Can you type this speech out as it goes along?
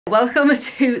Welcome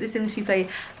to the Sims Freeplay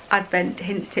Advent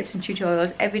hints, tips and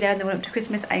tutorials. Every day on the run up to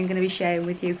Christmas I am going to be sharing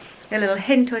with you a little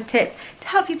hint or a tip to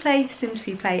help you play Sims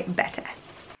Freeplay better.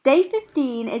 Day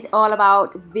 15 is all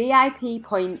about VIP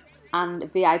points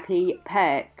and VIP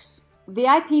perks.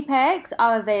 VIP perks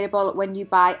are available when you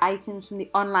buy items from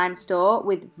the online store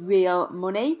with real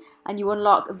money, and you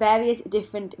unlock various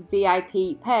different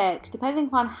VIP perks depending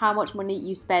upon how much money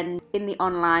you spend in the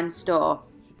online store.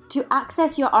 To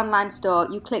access your online store,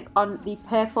 you click on the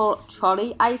purple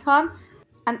trolley icon,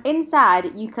 and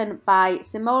inside you can buy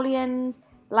simoleons,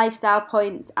 lifestyle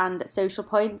points and social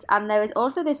points, and there is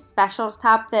also this specials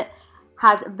tab that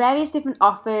has various different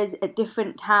offers at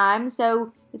different times,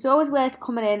 so it's always worth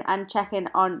coming in and checking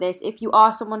on this if you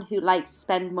are someone who likes to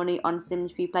spend money on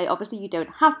Sims Freeplay. Obviously you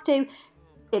don't have to.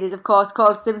 It is of course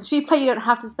called Sims Freeplay. You don't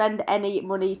have to spend any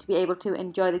money to be able to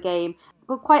enjoy the game.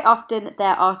 But quite often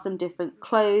there are some different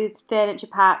clothes, furniture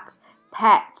packs,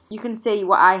 pets. You can see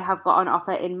what I have got on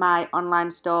offer in my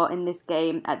online store in this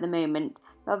game at the moment.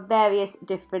 There are various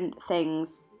different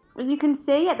things. And you can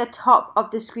see at the top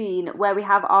of the screen where we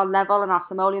have our level and our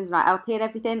simoleons and our LP and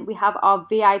everything, we have our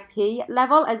VIP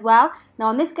level as well. Now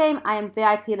on this game I am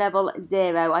VIP level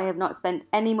 0. I have not spent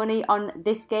any money on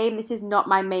this game. This is not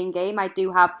my main game. I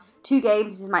do have two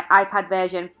games. This is my iPad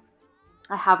version.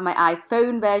 I have my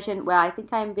iPhone version where I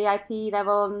think I'm VIP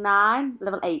level 9,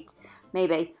 level 8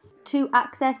 maybe. To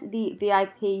access the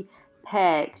VIP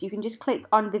perks, you can just click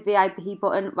on the VIP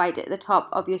button right at the top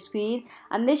of your screen,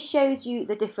 and this shows you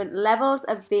the different levels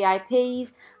of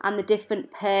VIPs and the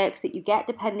different perks that you get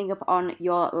depending upon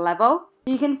your level.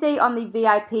 You can see on the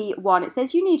VIP one it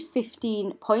says you need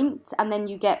 15 points and then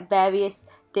you get various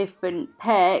different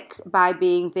perks by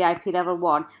being VIP level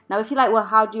 1. Now if you're like, well,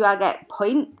 how do I get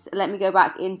points? Let me go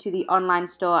back into the online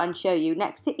store and show you.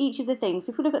 Next to each of the things,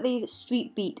 if we look at these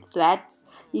street beat threads,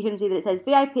 you can see that it says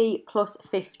VIP plus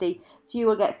 50. So you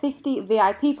will get 50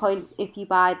 VIP points if you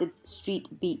buy the street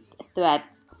beat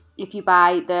threads. If you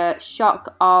buy the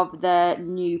shock of the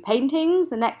new paintings,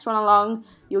 the next one along,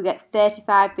 you'll get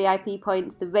 35 VIP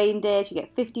points. The reindeers, you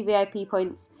get 50 VIP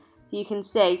points. You can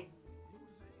see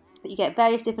that you get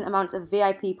various different amounts of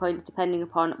VIP points depending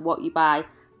upon what you buy.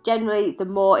 Generally, the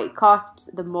more it costs,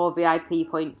 the more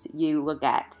VIP points you will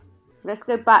get. Let's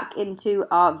go back into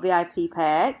our VIP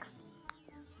perks.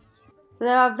 So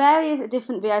there are various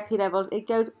different VIP levels. It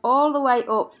goes all the way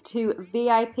up to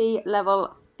VIP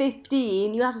level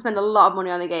 15. You have to spend a lot of money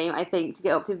on the game, I think, to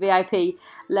get up to VIP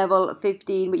level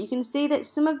 15. But you can see that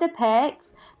some of the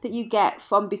perks that you get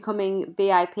from becoming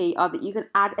VIP are that you can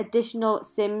add additional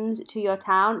Sims to your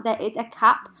town. There is a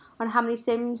cap on how many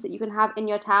Sims that you can have in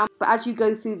your town, but as you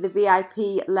go through the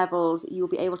VIP levels, you'll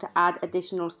be able to add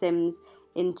additional Sims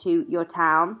into your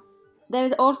town. There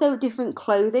is also different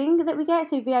clothing that we get.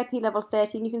 So VIP level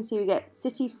 13, you can see we get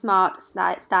City Smart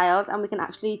styles, and we can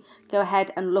actually go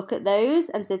ahead and look at those.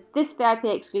 And so this VIP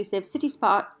exclusive City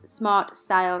Smart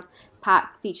styles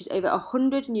pack features over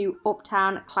 100 new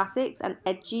Uptown classics and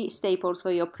edgy staples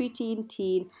for your preteen,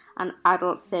 teen and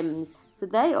adult Sims. So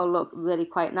they all look really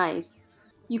quite nice.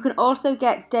 You can also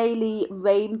get daily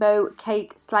rainbow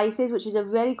cake slices, which is a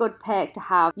really good perk to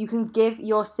have. You can give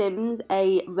your Sims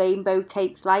a rainbow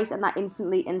cake slice and that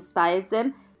instantly inspires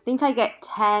them. I think I get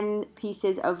 10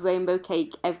 pieces of rainbow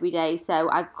cake every day, so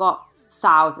I've got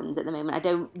thousands at the moment. I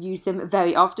don't use them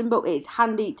very often, but it's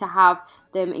handy to have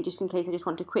them just in case I just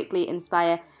want to quickly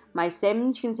inspire my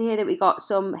Sims. You can see here that we got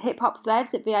some hip hop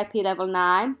threads at VIP level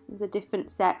 9 with a different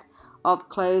set of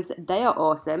clothes. They are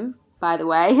awesome. By the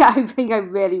way, I think I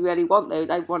really want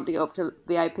those. I want to go up to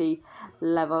VIP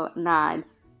level 9.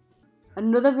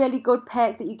 Another really good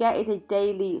perk that you get is a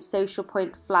daily social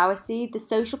point flower seed. The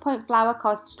social point flower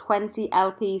costs 20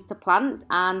 LPs to plant,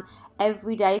 and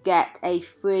every day you get a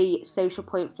free social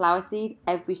point flower seed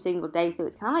every single day. So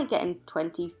it's kind of like getting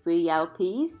 20 free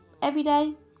LPs every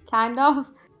day, kind of.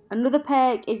 Another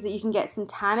perk is that you can get some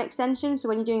time extensions. So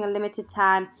when you're doing a limited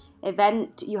time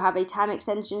event, you have a time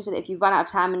extension so that if you run out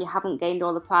of time and you haven't gained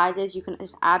all the prizes, you can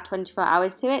just add 24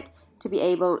 hours to it to be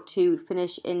able to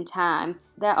finish in time.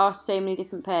 There are so many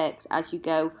different perks as you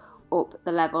go up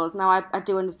the levels. Now I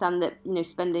do understand that, you know,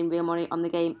 spending real money on the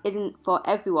game isn't for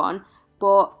everyone,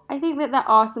 but I think that there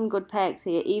are some good perks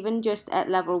here, even just at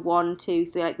level 1, 2,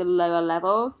 3, like the lower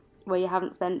levels where you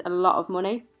haven't spent a lot of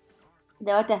money.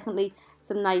 There are definitely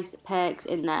some nice perks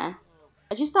in there.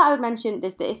 I just thought I would mention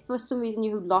this, that if for some reason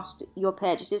you lost your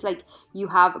purchases, like you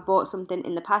have bought something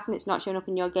in the past and it's not showing up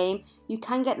in your game, you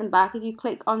can get them back if you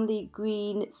click on the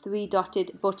green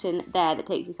 3-dotted button there that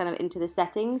takes you kind of into the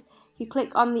settings. If you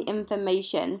click on the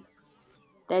information,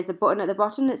 there's a button at the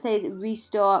bottom that says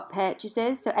restore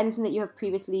purchases. So anything that you have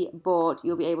previously bought,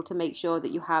 you'll be able to make sure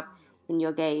that you have in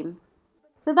your game.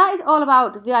 So that is all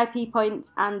about VIP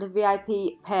points and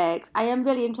VIP perks. I am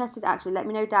really interested, actually. Let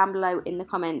me know down below in the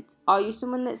comments. Are you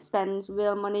someone that spends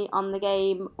real money on the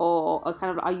game, or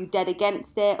kind of are you dead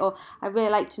against it? Or I'd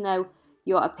really like to know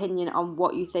your opinion on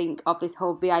what you think of this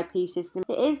whole VIP system.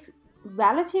 It is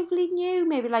relatively new,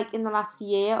 maybe like in the last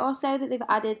year or so that they've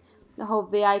added the whole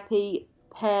VIP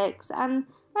perks, and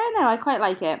I don't know, I quite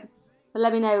like it. But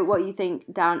let me know what you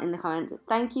think down in the comments.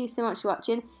 Thank you so much for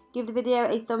watching. Give the video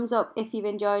a thumbs up if you've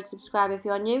enjoyed, subscribe if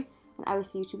you're new, and I will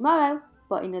see you tomorrow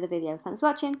for another video. Thanks for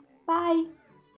watching. Bye!